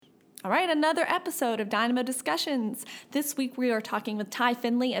All right, another episode of Dynamo Discussions. This week we are talking with Ty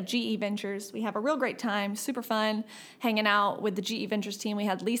Findley of GE Ventures. We have a real great time, super fun, hanging out with the GE Ventures team. We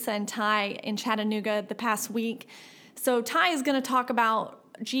had Lisa and Ty in Chattanooga the past week. So Ty is going to talk about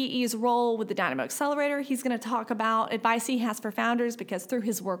GE's role with the Dynamo Accelerator. He's going to talk about advice he has for founders because through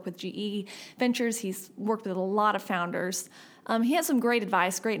his work with GE Ventures, he's worked with a lot of founders. He has some great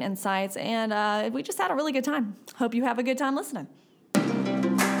advice, great insights, and we just had a really good time. Hope you have a good time listening.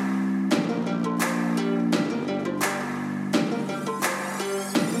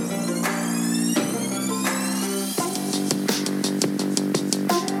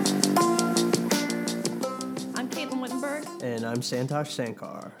 And I'm Santosh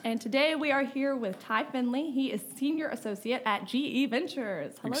Sankar. And today we are here with Ty Findley. He is Senior Associate at GE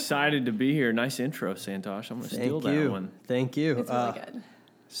Ventures. Hello, excited to be here. Nice intro, Santosh. I'm going to steal that one. Thank you. It's really good.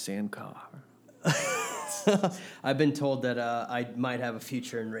 Sankar. I've been told that I might have a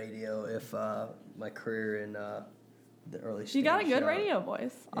future in radio if my career in the early stage. You got a good radio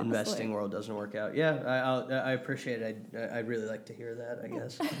voice. Honestly. Investing world doesn't work out. Yeah, I appreciate it. I'd really like to hear that, I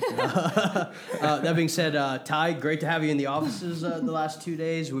guess. That being said, Ty, great to have you in the offices the last 2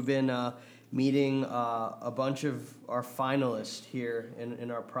 days. We've been meeting a bunch of our finalists here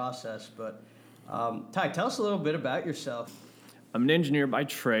in our process. But Ty, tell us a little bit about yourself. I'm an engineer by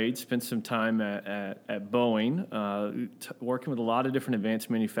trade, spent some time at Boeing, working with a lot of different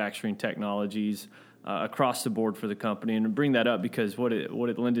advanced manufacturing technologies across the board for the company. And to bring that up because what it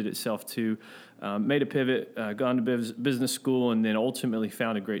lended itself to, made a pivot, gone to business school, and then ultimately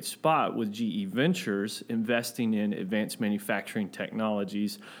found a great spot with GE Ventures, investing in advanced manufacturing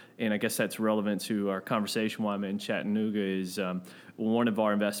technologies. And I guess that's relevant to our conversation while I'm in Chattanooga is one of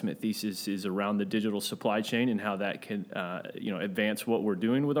our investment theses is around the digital supply chain and how that can, advance what we're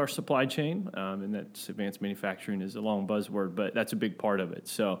doing with our supply chain. And that's advanced manufacturing is a long buzzword, but that's a big part of it.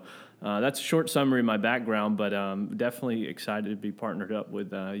 So that's a short summary of my background, but definitely excited to be partnered up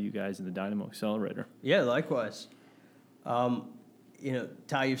with you guys in the Dynamo Accelerator. Yeah, likewise.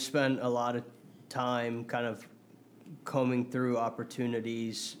 Ty, you've spent a lot of time kind of combing through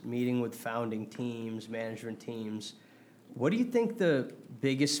opportunities, meeting with founding teams, management teams. What do you think the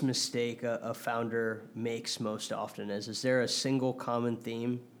biggest mistake a founder makes most often is? Is there a single common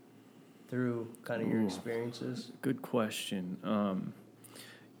theme through kind of your experiences? Good question.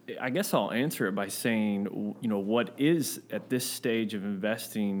 I guess I'll answer it by saying, what is at this stage of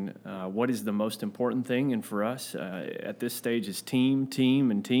investing, what is the most important thing? And for us at this stage is team,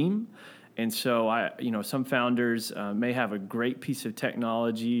 and team. And so some founders may have a great piece of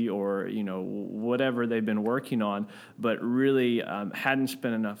technology or, whatever they've been working on, but really hadn't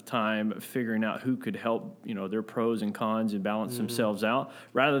spent enough time figuring out who could help, their pros and cons and balance themselves out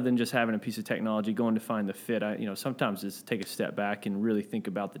rather than just having a piece of technology going to find the fit. Sometimes it's take a step back and really think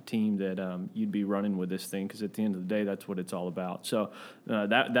about the team that you'd be running with this thing, because at the end of the day, that's what it's all about. So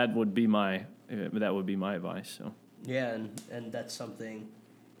that would be my advice. So yeah, and that's something.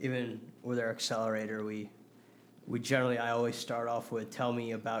 Even with our accelerator, we generally, I always start off with, tell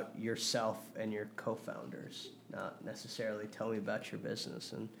me about yourself and your co-founders, not necessarily tell me about your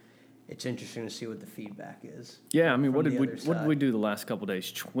business. And it's interesting to see what the feedback is. Yeah, what did we do the last couple of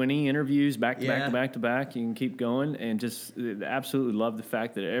days? 20 interviews back to back. You can keep going, and just absolutely love the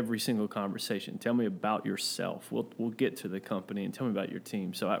fact that every single conversation, tell me about yourself. We'll get to the company and tell me about your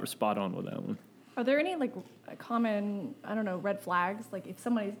team. So I was spot on with that one. Are there any common, red flags? Like if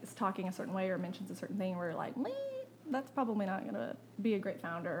somebody is talking a certain way or mentions a certain thing, we're like, that's probably not going to be a great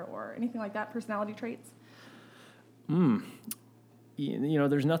founder, or anything like that, personality traits?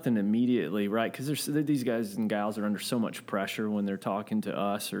 There's nothing immediately, right? Because these guys and gals are under so much pressure when they're talking to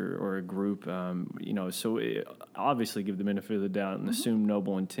us or a group, so obviously give the benefit of the doubt and assume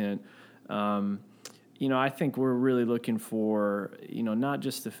noble intent. I think we're really looking for, not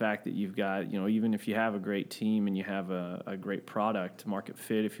just the fact that you've got, even if you have a great team and you have a great product market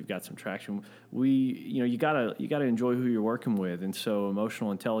fit, if you've got some traction, you gotta enjoy who you're working with. And so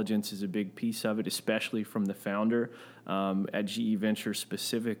emotional intelligence is a big piece of it, especially from the founder. At GE Ventures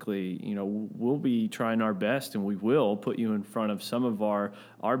specifically, we'll be trying our best, and we will put you in front of some of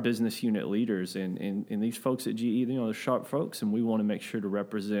our business unit leaders. And these folks at GE, they're sharp folks, and we want to make sure to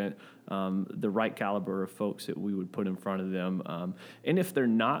represent the right caliber of folks that we would put in front of them. And if they're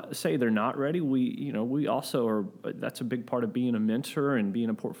not ready, we also are. That's a big part of being a mentor and being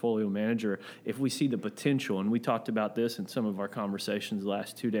a portfolio manager. If we see the potential, and we talked about this in some of our conversations the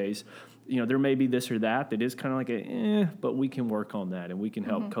last 2 days, there may be this or that is kind of like but we can work on that, and we can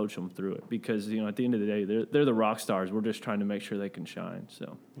help coach them through it, because at the end of the day, they're the rock stars. We're just trying to make sure they can shine.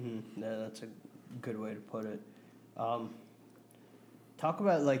 So no, that's a good way to put it. talk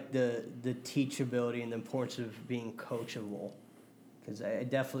about like the teachability and the importance of being coachable, because I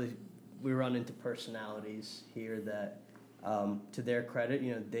definitely we run into personalities here that, to their credit,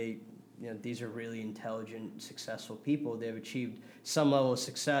 these are really intelligent, successful people. They've achieved some level of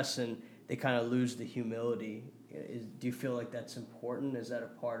success, and they kind of lose the humility. Do you feel like that's important? Is that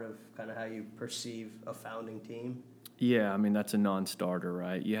a part of kind of how you perceive a founding team? Yeah, I mean, that's a non-starter,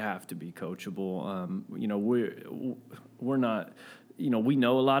 right? You have to be coachable. We're not, we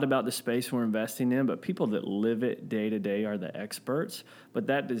know a lot about the space we're investing in, but people that live it day to day are the experts. But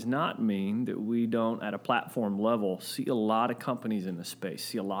that does not mean that we don't, at a platform level, see a lot of companies in the space,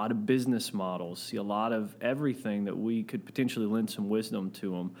 see a lot of business models, see a lot of everything that we could potentially lend some wisdom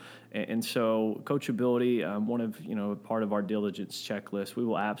to them. And so coachability, part of our diligence checklist, we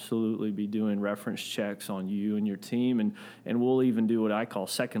will absolutely be doing reference checks on you and your team. And we'll even do what I call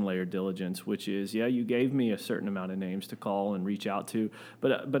second layer diligence, which is, you gave me a certain amount of names to call and reach out to.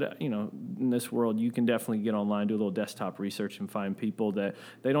 But in this world, you can definitely get online, do a little desktop research and find people that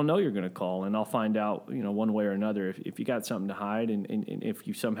they don't know you're going to call. And I'll find out, one way or another, if you got something to hide and if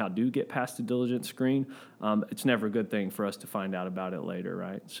you somehow do get past the diligence screen, it's never a good thing for us to find out about it later,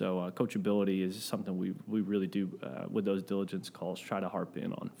 right? So coachability is something we really do with those diligence calls try to harp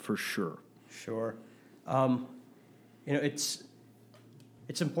in on, for sure. Sure.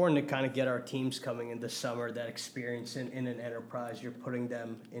 It's important to kind of get our teams coming in this summer, that experience in an enterprise. You're putting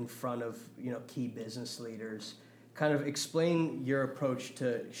them in front of, key business leaders. Kind of explain your approach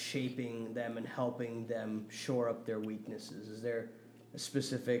to shaping them and helping them shore up their weaknesses. Is there a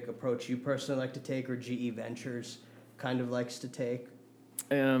specific approach you personally like to take, or GE Ventures kind of likes to take?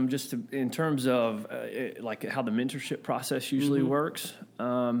 In terms of like how the mentorship process usually works,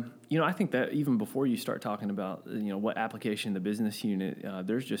 I think that even before you start talking about what application the business unit,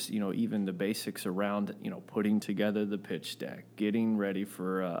 there's just even the basics around putting together the pitch deck, getting ready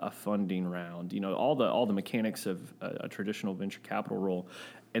for a funding round, all the mechanics of a traditional venture capital role,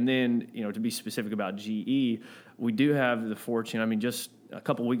 and then to be specific about GE, we do have the fortune. I mean, just a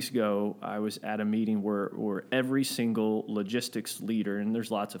couple weeks ago, I was at a meeting where every single logistics leader, and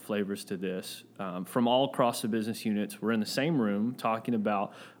there's lots of flavors to this, from all across the business units, we're in the same room talking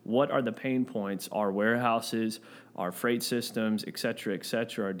about what are the pain points our warehouses, our freight systems, et cetera,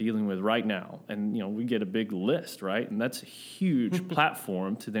 are dealing with right now. And, we get a big list, right? And that's a huge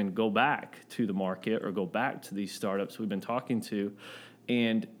platform to then go back to the market or go back to these startups we've been talking to.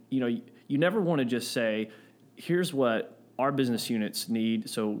 And, you never want to just say, here's what our business units need,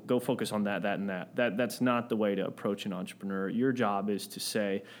 so go focus on that, and that. That's not the way to approach an entrepreneur. Your job is to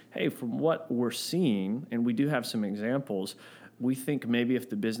say, hey, from what we're seeing, and we do have some examples, we think maybe if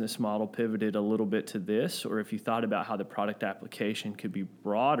the business model pivoted a little bit to this, or if you thought about how the product application could be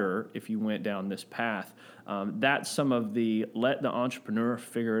broader if you went down this path, that's some of the let the entrepreneur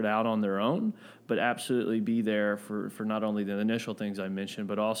figure it out on their own, but absolutely be there for not only the initial things I mentioned,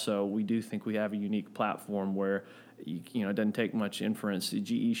 but also we do think we have a unique platform where it doesn't take much inference.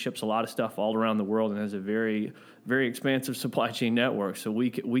 GE ships a lot of stuff all around the world and has a very, very expansive supply chain network. So we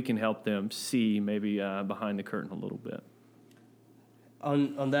can help them see maybe behind the curtain a little bit.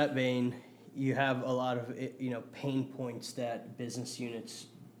 On that vein, you have a lot of pain points that business units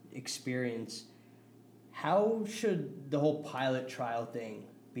experience. How should the whole pilot trial thing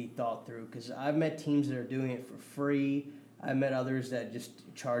be thought through? Because I've met teams that are doing it for free. I've met others that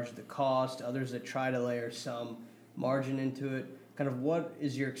just charge the cost, others that try to layer some margin into it. Kind of what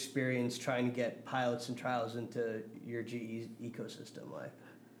is your experience trying to get pilots and trials into your GE ecosystem like?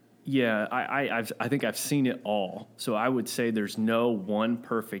 Yeah, I think I've seen it all. So I would say there's no one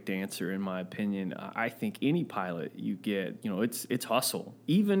perfect answer in my opinion. I think any pilot you get, it's hustle.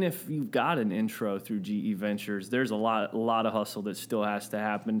 Even if you've got an intro through GE Ventures, there's a lot of hustle that still has to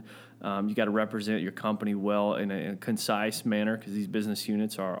happen. You got to represent your company well in a concise manner because these business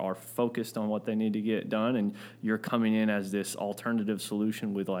units are focused on what they need to get done, and you're coming in as this alternative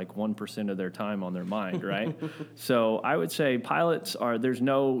solution with like 1% of their time on their mind, right? So I would say pilots there's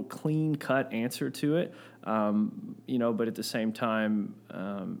no clean-cut answer to it. But at the same time,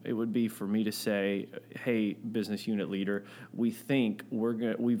 it would be for me to say, hey, business unit leader, we think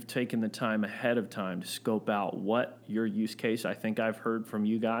we've taken the time ahead of time to scope out what your use case I think I've heard from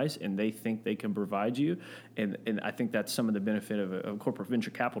you guys, and they think they can provide you. And I think that's some of the benefit of a corporate venture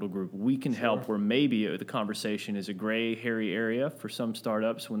capital group. We can help where maybe the conversation is a gray, hairy area for some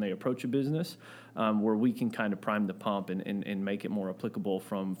startups when they approach a business, where we can kind of prime the pump and make it more applicable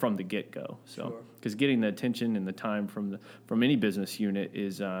from the get-go. So, because getting the attention and the time from any business unit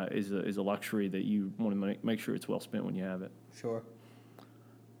is a luxury that you want to make sure it's well spent when you have it. Sure.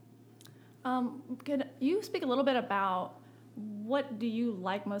 Could you speak a little bit about what do you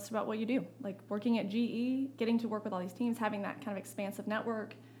like most about what you do? Like working at GE, getting to work with all these teams, having that kind of expansive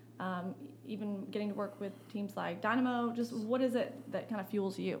network, even getting to work with teams like Dynamo. Just what is it that kind of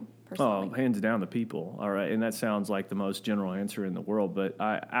fuels you personally? Oh, hands down the people. All right. And that sounds like the most general answer in the world, but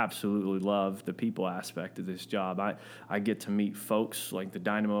I absolutely love the people aspect of this job. I get to meet folks like the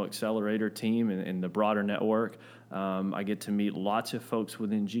Dynamo Accelerator team and the broader network. I get to meet lots of folks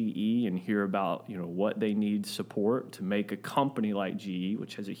within GE and hear about, what they need support to make a company like GE,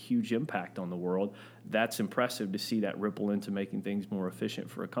 which has a huge impact on the world. That's impressive to see that ripple into making things more efficient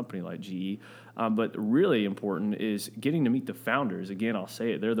for a company like GE. But really important is getting to meet the founders. Again, I'll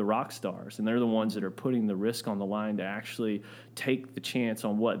say it, they're the rock stars, and they're the ones that are putting the risk on the line to actually take the chance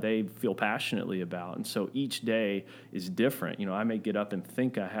on what they feel passionately about. And so each day is different. I may get up and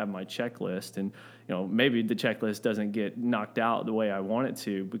think I have my checklist, and maybe the checklist doesn't get knocked out the way I want it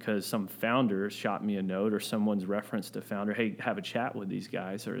to because some founder shot me a note or someone's referenced a founder, hey, have a chat with these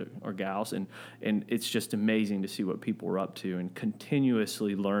guys or gals. And it's just amazing to see what people are up to and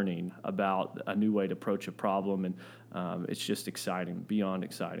continuously learning about a new way to approach a problem. And it's just exciting, beyond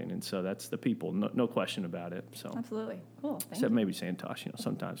exciting. And so that's the people, no question about it. So Absolutely. Cool. Thank Except you. maybe Santosh,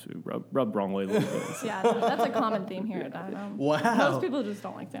 sometimes we rub wrong way a little bit. Yeah, that's a common theme here at Dynamo. Wow. Most people just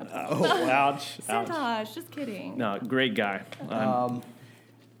don't like Santosh. Oh, ouch. Santosh, just kidding. No, great guy.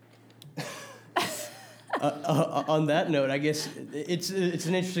 On that note, I guess it's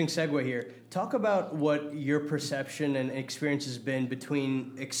an interesting segue here. Talk about what your perception and experience has been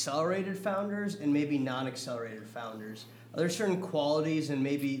between accelerated founders and maybe non-accelerated founders. Are there certain qualities and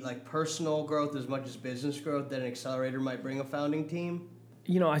maybe like personal growth as much as business growth that an accelerator might bring a founding team?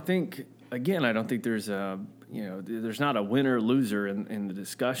 I think, again, I don't think there's there's not a winner or loser in the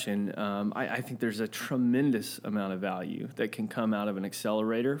discussion. I think there's a tremendous amount of value that can come out of an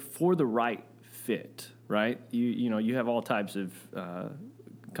accelerator for the right fit, right? You have all types of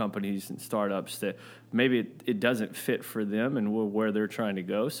companies and startups that maybe it doesn't fit for them and where they're trying to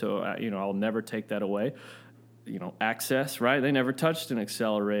go. So, I'll never take that away. Access, right? They never touched an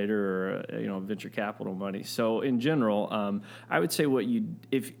accelerator or, venture capital money. So in general, I would say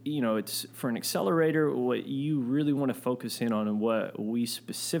it's for an accelerator, what you really want to focus in on and what we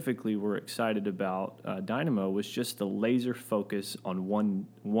specifically were excited about Dynamo was just the laser focus on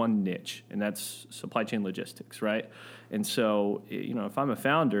one niche, and that's supply chain logistics, right? And so, if I'm a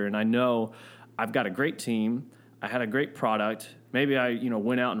founder and I know I've got a great team, I had a great product. Maybe I,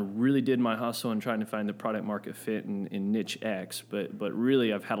 went out and really did my hustle in trying to find the product market fit in niche X. But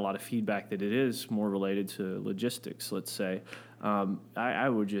really, I've had a lot of feedback that it is more related to logistics. Let's say I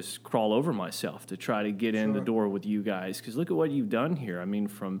would just crawl over myself to try to get in the door with you guys because look at what you've done here. I mean,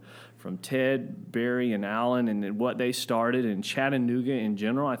 from Ted, Barry, and Alan, and what they started in Chattanooga in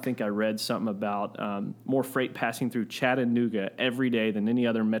general. I think I read something about more freight passing through Chattanooga every day than any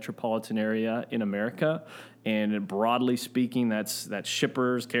other metropolitan area in America. And broadly speaking, that's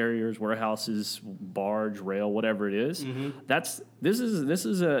shippers, carriers, warehouses, barge, rail, whatever it is. Mm-hmm. This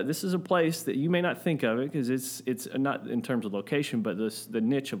is a place that you may not think of it because it's not in terms of location, but the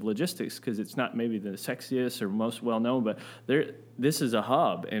niche of logistics because it's not maybe the sexiest or most well known, but this is a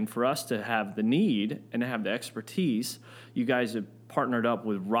hub. And for us to have the need and to have the expertise, you guys have partnered up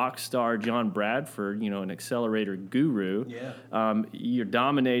with rock star John Bradford, an accelerator guru. Yeah. You're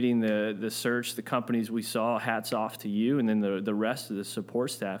dominating the search, the companies we saw, hats off to you. And then the rest of the support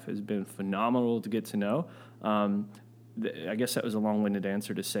staff has been phenomenal to get to know. I guess that was a long-winded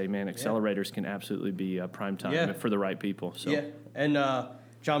answer to say, man, accelerators can absolutely be prime time for the right people. So. Yeah, and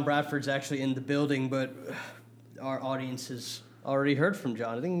John Bradford's actually in the building, but our audience has already heard from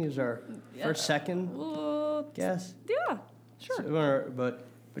John. I think he was our first, second guest. Yeah. Sure. So, but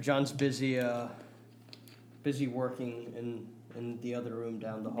John's busy working in the other room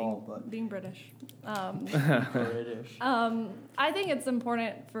down the hall. But being British. British. I think it's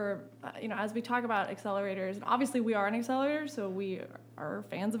important for as we talk about accelerators, and obviously we are an accelerator, so we are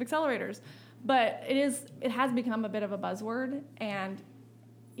fans of accelerators. But it has become a bit of a buzzword, and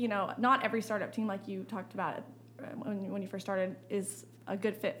not every startup team, like you talked about when you first started, is a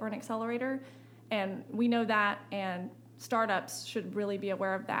good fit for an accelerator, and we know that. And startups should really be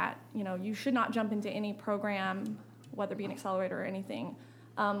aware of that. You should not jump into any program, whether it be an accelerator or anything,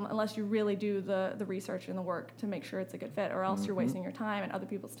 unless you really do the research and the work to make sure it's a good fit, or else you're wasting your time and other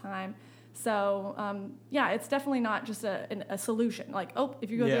people's time. So, it's definitely not just a solution. Like, if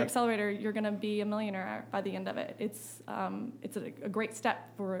you go to the accelerator, you're going to be a millionaire by the end of it. It's a great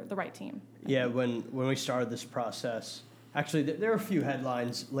step for the right team. Yeah, when we started this process, actually, there were a few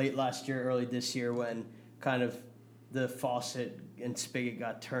headlines late last year, early this year, when kind of the faucet and spigot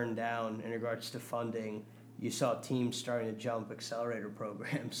got turned down in regards to funding. you saw teams starting to jump accelerator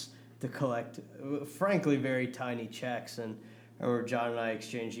programs to collect, frankly, very tiny checks. And I remember John and I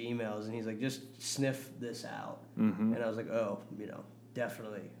exchanged emails, and he's like, just sniff this out. And I was like, oh,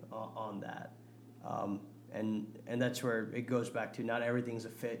 definitely on that. And that's where it goes back to not everything's a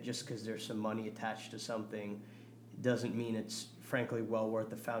fit. Just because there's some money attached to something doesn't mean it's frankly well worth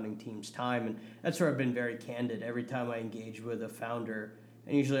the founding team's time. And that's where I've been very candid. Every time I engage with a founder,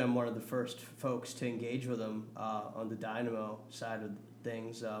 and usually I'm one of the first folks to engage with them on the Dynamo side of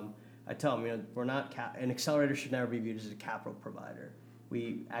things, I tell them, we're not an accelerator should never be viewed as a capital provider.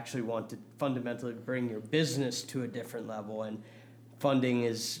 We actually want to fundamentally bring your business to a different level, and funding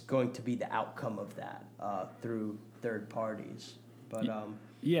is going to be the outcome of that through third parties. But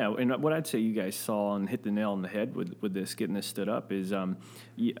yeah, and what I'd say you guys saw and hit the nail on the head with this, getting this stood up, is I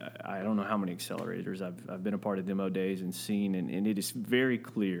don't know how many accelerators I've been a part of demo days and seen, and it is very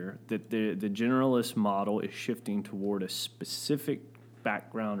clear that the generalist model is shifting toward a specific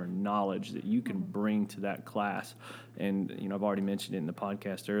background or knowledge that you can bring to that class. And I've already mentioned it in the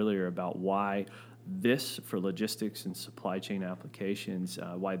podcast earlier about why this, for logistics and supply chain applications,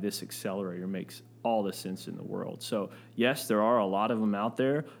 why this accelerator makes all the sense in the world. So yes, there are a lot of them out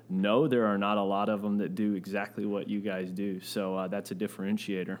there. No, there are not a lot of them that do exactly what you guys do. So that's a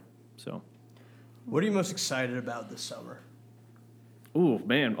differentiator. So, what are you most excited about this summer? Ooh,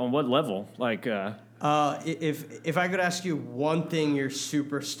 man, on what level? Like, if I could ask you one thing you're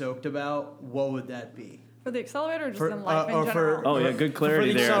super stoked about, what would that be? For the accelerator, or just in life in general? Oh, yeah, good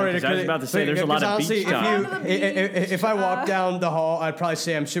clarity there. I was about to say there's a lot of beach talk. If I walk down the hall, I'd probably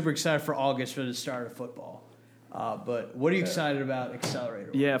say I'm super excited for August for the start of football. But what are you excited about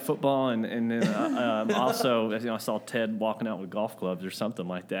accelerator? Yeah, football, and then also, I saw Ted walking out with golf clubs or something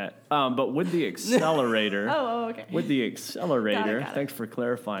like that. But with the accelerator, okay. With the accelerator, got it. Thanks for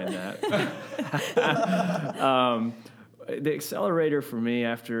clarifying that. The accelerator for me,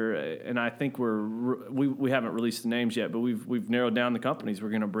 and I think we haven't released the names yet, but we've narrowed down the companies we're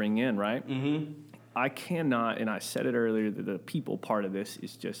going to bring in, right? Mm-hmm. I cannot, and I said it earlier, that the people part of this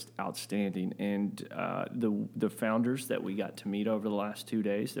is just outstanding, and the founders that we got to meet over the last 2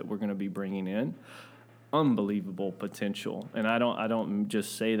 days that we're going to be bringing in, unbelievable potential. And I don't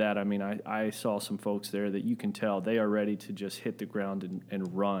just say that. I mean, I saw some folks there that you can tell they are ready to just hit the ground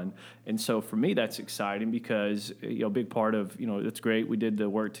and run. And so for me, that's exciting because, a big part of, it's great. We did the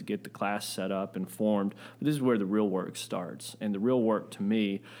work to get the class set up and formed, but this is where the real work starts. And the real work to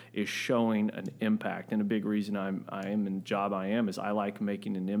me is showing an impact. And a big reason I am in the job I am is I like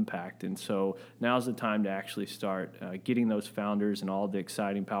making an impact. And so now's the time to actually start getting those founders and all the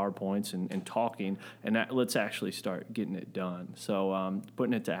exciting PowerPoints and talking, and let's actually start getting it done. So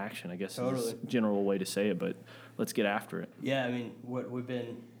putting it to action, I guess, is a general way to say it, but let's get after it. Yeah, I mean, we've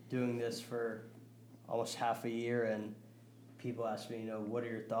been doing this for almost half a year, and people ask me, what are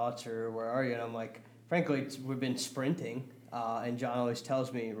your thoughts or where are you? And I'm like, frankly, we've been sprinting, and John always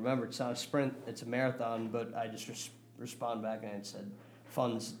tells me, remember, it's not a sprint, it's a marathon, but I just respond back and I said,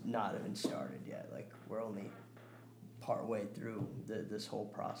 fun's not even started yet. Like, we're only part way through this whole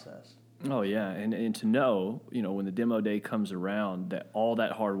process. Oh, yeah, and to know, when the demo day comes around, that all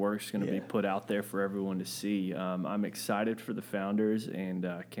that hard work is going to be put out there for everyone to see. I'm excited for the founders and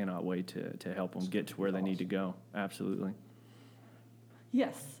cannot wait to help them get to where they need to go. Absolutely.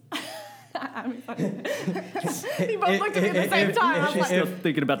 Yes. I'm excited. You both looked at me at the same time. She's still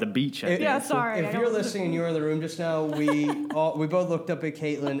thinking about the beach. Yeah, sorry. If you're listening and you were in the room just now, we both looked up at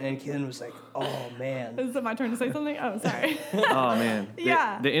Caitlin, and Caitlin was like, "Oh man." Is it my turn to say something? Oh, sorry. Oh man.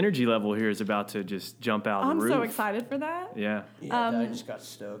 Yeah. The energy level here is about to just jump out of the roof. I'm so excited for that. Yeah. I just got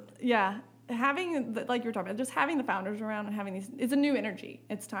stoked. Yeah. Having, like you were talking about, just having the founders around and having these, it's a new energy.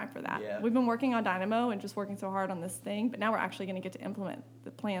 It's time for that. Yeah. We've been working on Dynamo and just working so hard on this thing, but now we're actually going to get to implement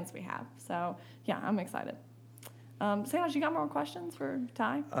the plans we have. So, yeah, I'm excited. Sanj, you got more questions for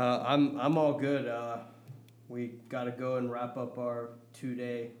Ty? I'm all good. We got to go and wrap up our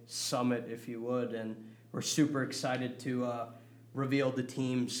 2-day summit, if you would, and we're super excited to reveal the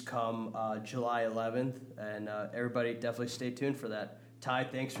teams come July 11th, and everybody definitely stay tuned for that. Ty,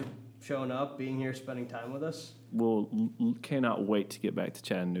 thanks for showing up, being here, spending time with us. We'll cannot wait to get back to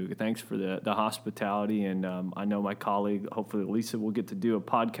Chattanooga. Thanks for the hospitality, and I know my colleague, hopefully Lisa, will get to do a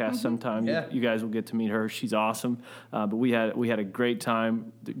podcast sometime. Yeah. You guys will get to meet her. She's awesome. But we had a great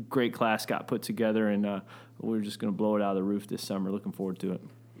time. The great class got put together, and we're just going to blow it out of the roof this summer. Looking forward to it.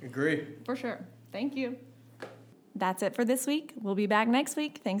 Agree. For sure. Thank you. That's it for this week. We'll be back next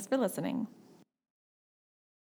week. Thanks for listening.